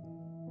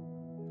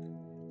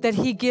that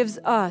he gives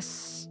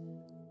us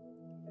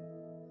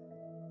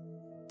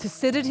to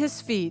sit at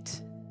his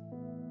feet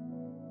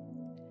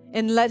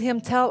and let him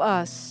tell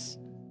us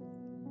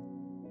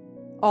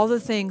all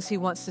the things he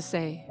wants to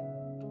say.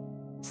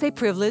 Say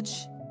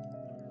privilege.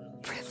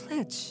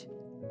 Privilege.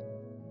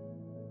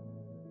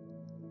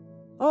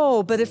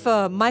 Oh, but if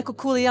Michael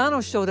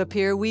Culiano showed up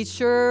here, we'd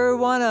sure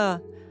want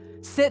to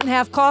sit and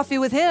have coffee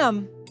with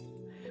him.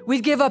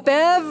 We'd give up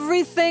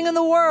everything in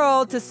the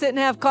world to sit and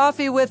have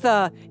coffee with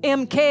a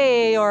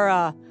MK or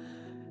a,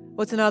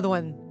 what's another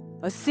one?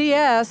 A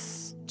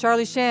CS,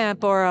 Charlie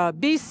Champ, or a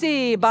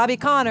BC, Bobby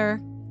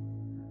Connor.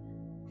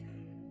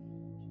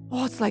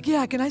 Oh, it's like,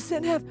 yeah, can I sit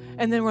and have?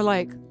 And then we're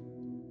like,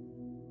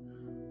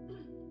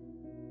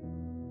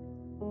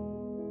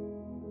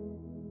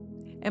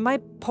 am I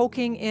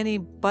poking any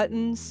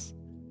buttons?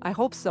 I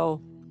hope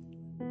so.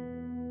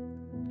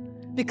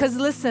 Because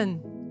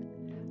listen,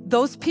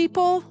 those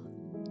people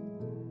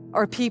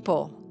are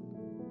people.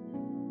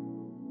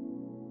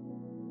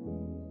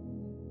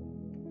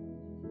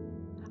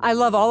 I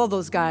love all of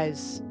those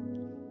guys.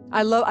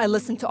 I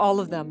listen to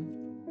all of them.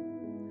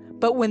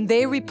 But when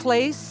they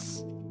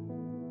replace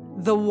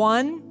the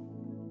one,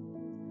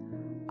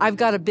 I've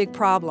got a big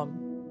problem.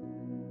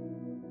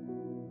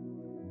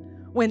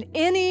 When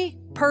any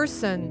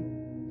person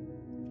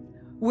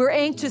we're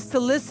anxious to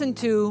listen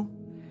to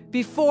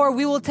before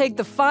we will take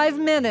the 5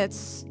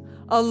 minutes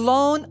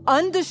alone,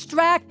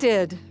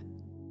 undistracted,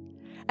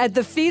 at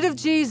the feet of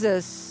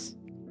Jesus,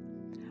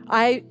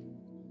 I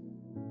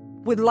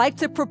would like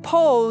to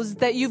propose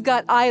that you've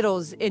got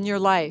idols in your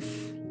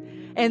life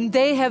and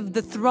they have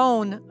the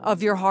throne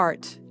of your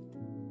heart.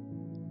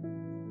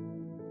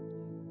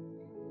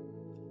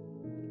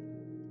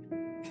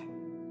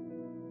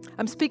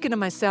 I'm speaking to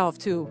myself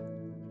too.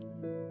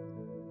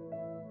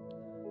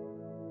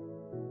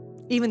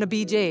 Even a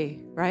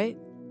BJ, right?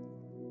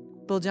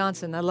 Bill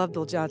Johnson. I love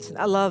Bill Johnson.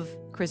 I love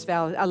Chris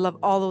Valley. I love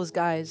all those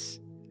guys.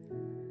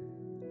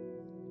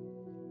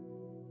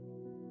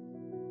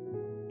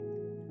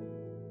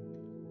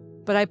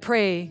 But I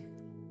pray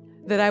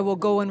that I will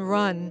go and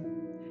run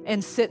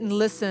and sit and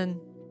listen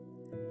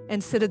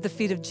and sit at the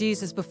feet of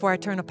Jesus before I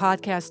turn a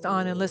podcast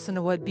on and listen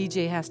to what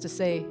BJ has to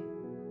say.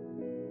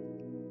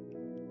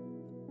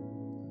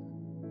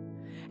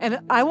 And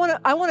I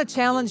want to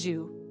challenge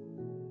you.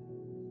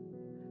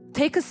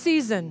 Take a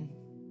season,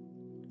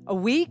 a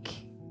week,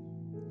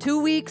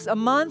 2 weeks, a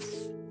month,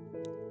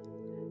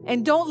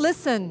 and don't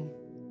listen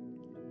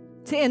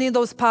to any of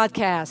those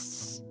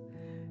podcasts.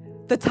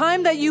 The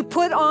time that you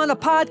put on a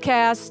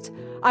podcast,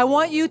 I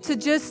want you to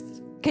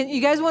can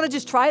you guys want to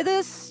just try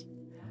this?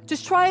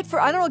 Just try it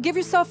for, I don't know, give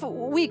yourself a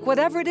week,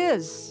 whatever it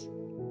is.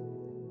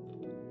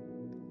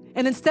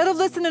 And instead of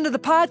listening to the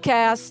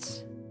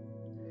podcast,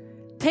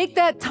 take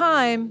that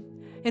time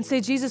and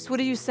say, Jesus, what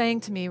are you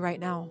saying to me right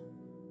now?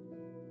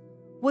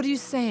 What are you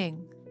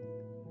saying?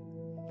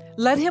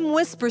 Let him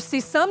whisper. See,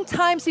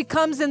 sometimes he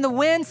comes in the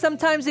wind,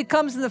 sometimes he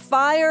comes in the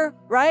fire,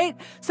 right?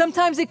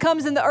 Sometimes he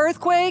comes in the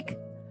earthquake.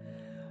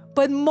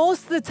 But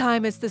most of the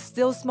time, it's the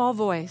still small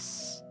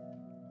voice.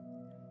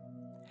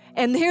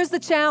 And here's the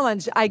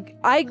challenge.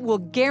 I will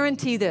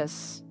guarantee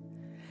this,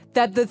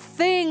 that the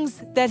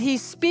things that he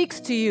speaks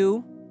to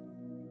you,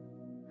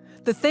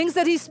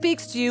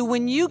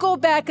 when you go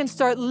back and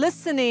start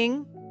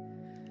listening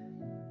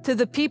to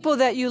the people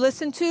that you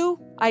listen to,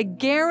 I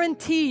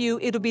guarantee you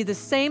it'll be the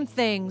same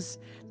things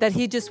that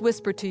he just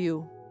whispered to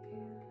you.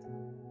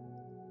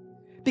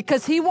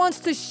 Because he wants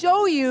to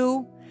show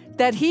you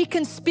that he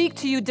can speak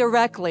to you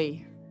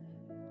directly.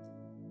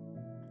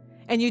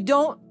 And you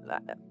don't,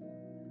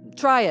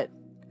 try it.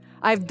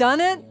 I've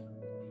done it,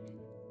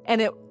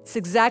 and it's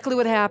exactly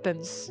what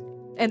happens.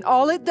 And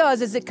all it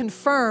does is it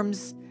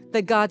confirms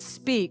that God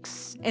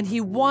speaks, and he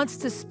wants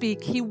to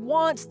speak. He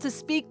wants to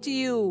speak to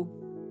you.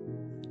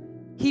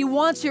 He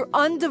wants your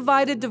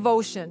undivided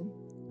devotion.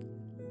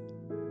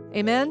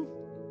 Amen?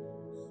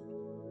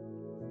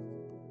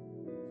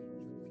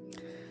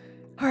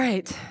 All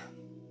right.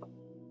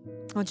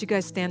 I want you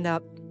guys to stand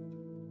up.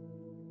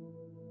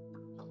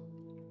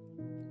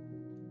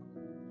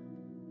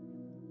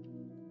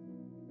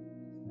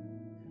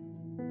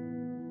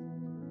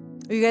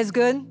 Are you guys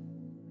good?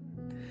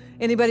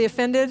 Anybody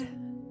offended?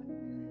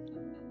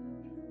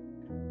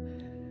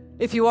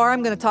 If you are,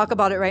 I'm going to talk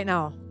about it right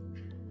now.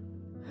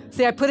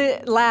 See, I put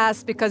it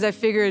last because I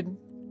figured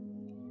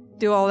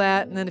do all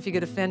that, and then if you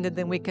get offended,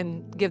 then we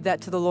can give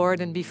that to the Lord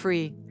and be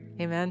free.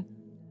 Amen?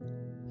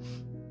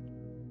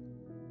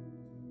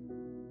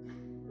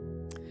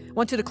 I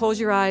want you to close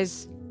your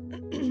eyes.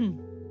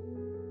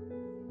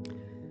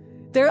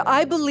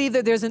 I believe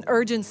that there's an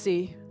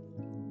urgency.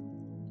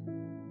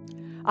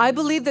 I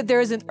believe that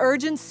there is an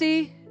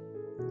urgency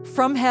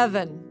from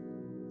heaven.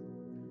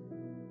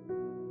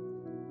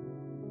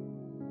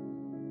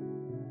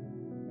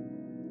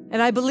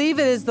 And I believe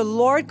it is the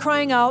Lord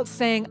crying out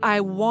saying,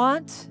 I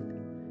want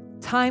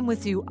time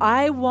with you.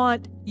 I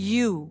want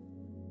you.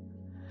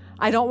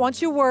 I don't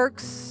want your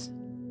works.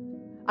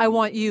 I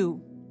want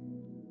you.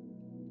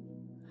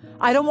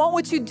 I don't want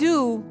what you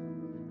do.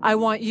 I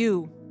want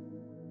you.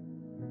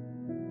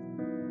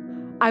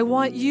 I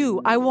want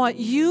you. I want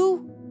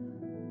you.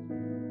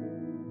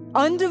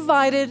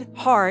 Undivided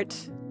heart,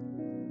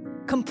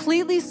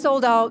 completely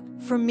sold out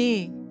for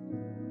me,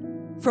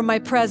 for my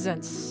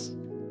presence.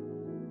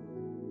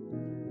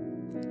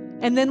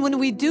 And then when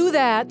we do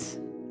that,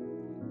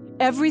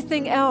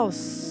 everything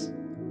else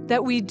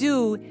that we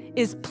do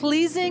is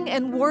pleasing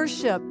and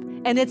worship,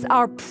 and it's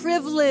our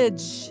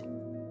privilege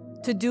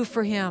to do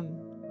for him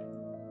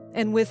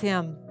and with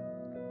him.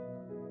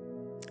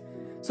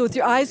 So with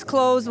your eyes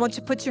closed, I want you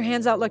to put your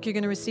hands out like you're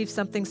going to receive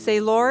something. Say,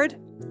 Lord,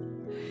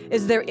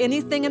 is there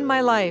anything in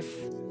my life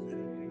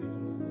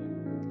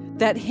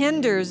that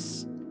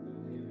hinders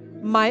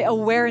my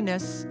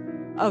awareness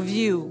of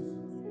you?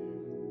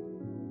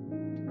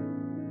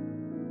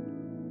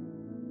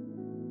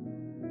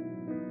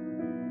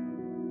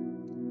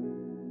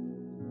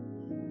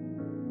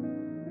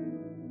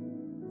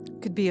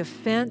 It could be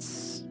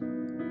offense,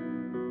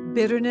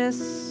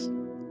 bitterness.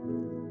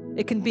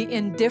 It can be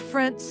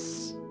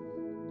indifference,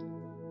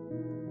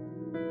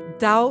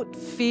 doubt,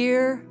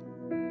 fear.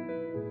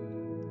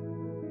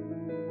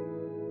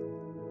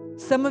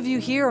 Some of you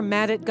here are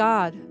mad at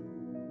God.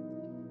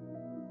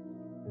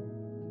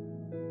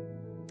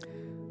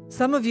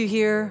 Some of you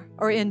here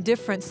are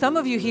indifferent. Some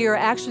of you here are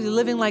actually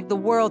living like the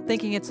world,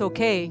 thinking it's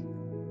okay.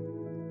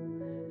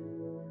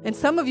 And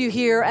some of you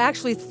here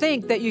actually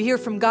think that you hear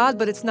from God,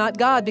 but it's not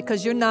God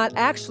because you're not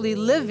actually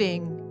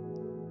living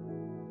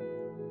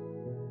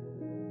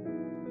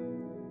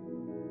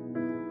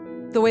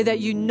the way that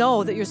you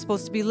know that you're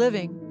supposed to be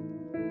living.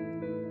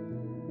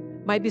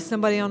 Might be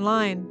somebody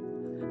online.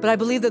 But I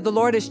believe that the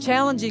Lord is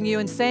challenging you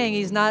and saying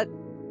He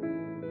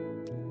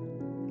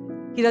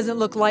doesn't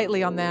look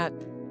lightly on that.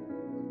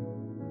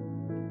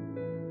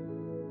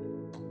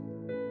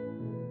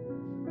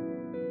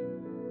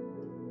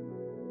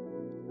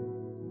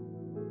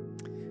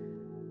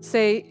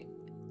 Say,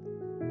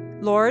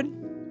 Lord,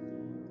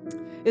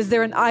 is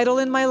there an idol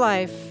in my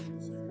life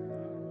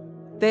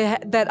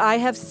that I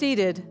have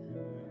seated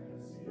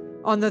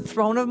on the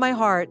throne of my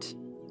heart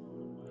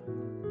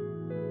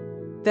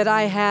that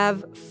I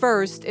have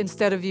first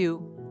instead of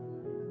you?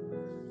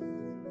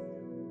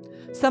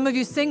 Some of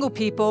you single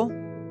people,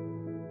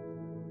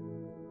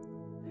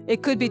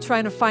 it could be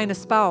trying to find a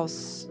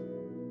spouse.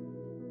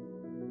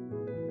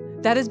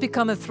 That has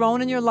become a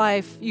throne in your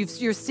life.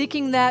 You're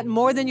seeking that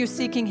more than you're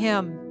seeking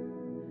Him.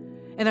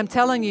 And I'm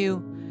telling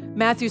you,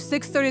 Matthew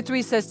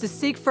 6:33 says to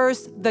seek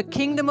first the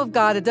kingdom of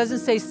God. It doesn't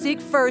say seek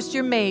first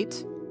your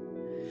mate.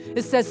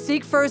 It says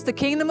seek first the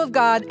kingdom of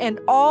God, and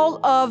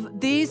all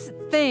of these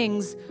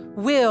things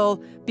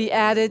will be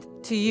added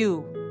to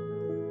you.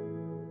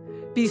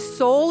 Be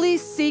solely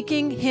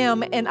seeking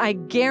Him, and I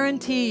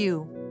guarantee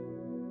you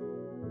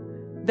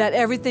that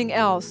everything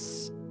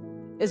else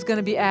is going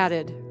to be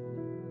added.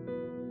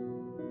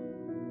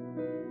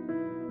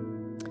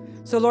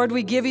 So Lord,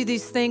 we give you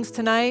these things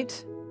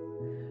tonight.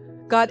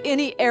 God,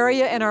 any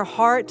area in our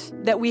heart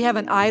that we have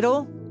an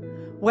idol,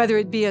 whether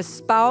it be a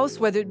spouse,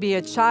 whether it be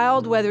a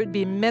child, whether it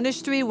be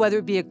ministry, whether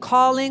it be a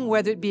calling,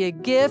 whether it be a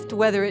gift,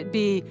 whether it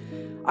be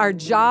our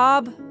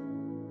job,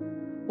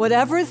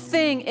 whatever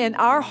thing in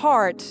our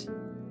heart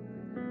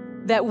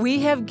that we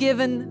have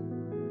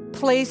given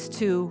place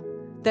to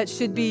that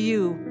should be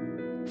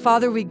you,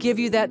 Father, we give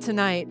you that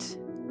tonight.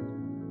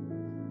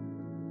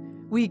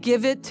 We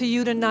give it to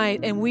you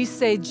tonight, and we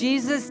say,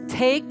 Jesus,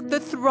 take the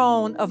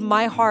throne of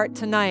my heart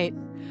tonight.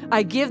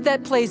 I give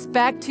that place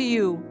back to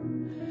you.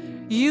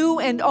 You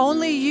and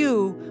only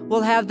you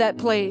will have that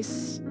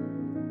place.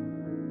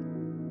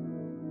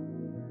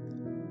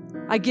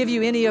 I give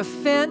you any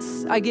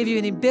offense. I give you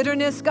any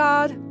bitterness,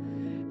 God,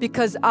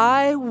 because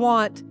I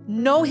want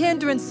no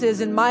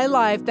hindrances in my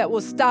life that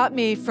will stop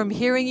me from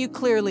hearing you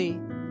clearly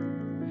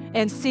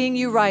and seeing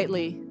you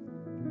rightly.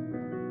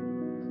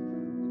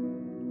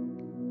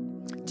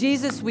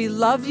 Jesus, we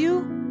love you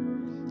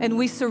and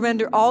we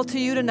surrender all to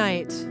you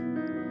tonight.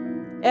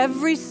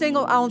 Every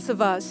single ounce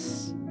of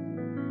us.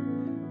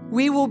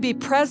 We will be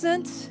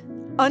present,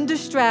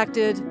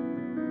 undistracted.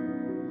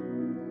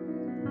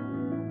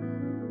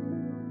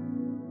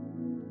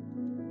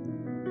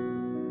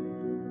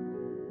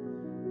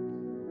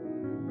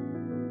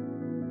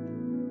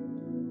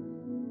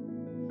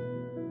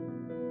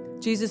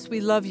 Jesus, we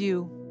love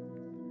you.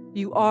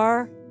 You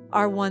are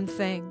our one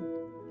thing.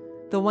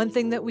 The one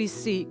thing that we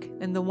seek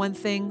and the one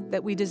thing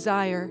that we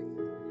desire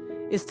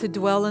is to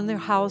dwell in the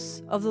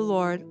house of the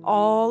Lord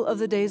all of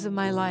the days of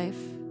my life,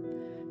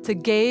 to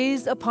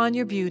gaze upon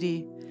your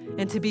beauty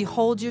and to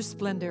behold your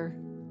splendor,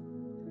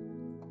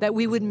 that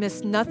we would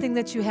miss nothing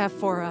that you have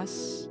for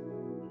us.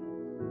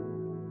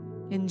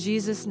 In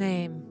Jesus'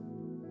 name,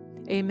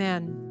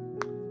 amen.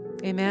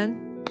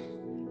 Amen.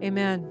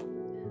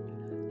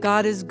 Amen.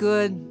 God is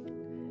good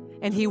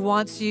and he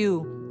wants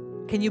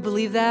you. Can you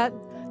believe that?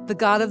 The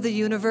God of the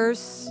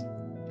universe,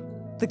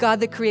 the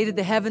God that created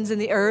the heavens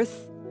and the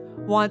earth,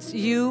 wants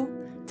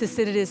you to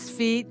sit at his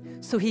feet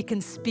so he can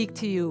speak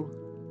to you.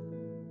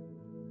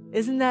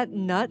 Isn't that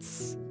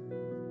nuts?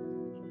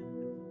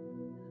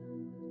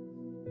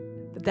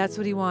 But that's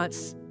what he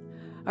wants.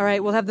 All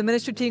right, we'll have the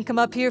ministry team come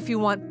up here. If you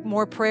want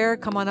more prayer,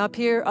 come on up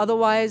here.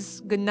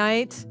 Otherwise, good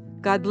night.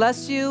 God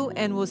bless you,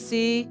 and we'll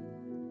see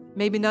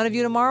maybe none of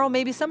you tomorrow,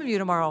 maybe some of you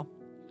tomorrow.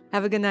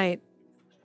 Have a good night.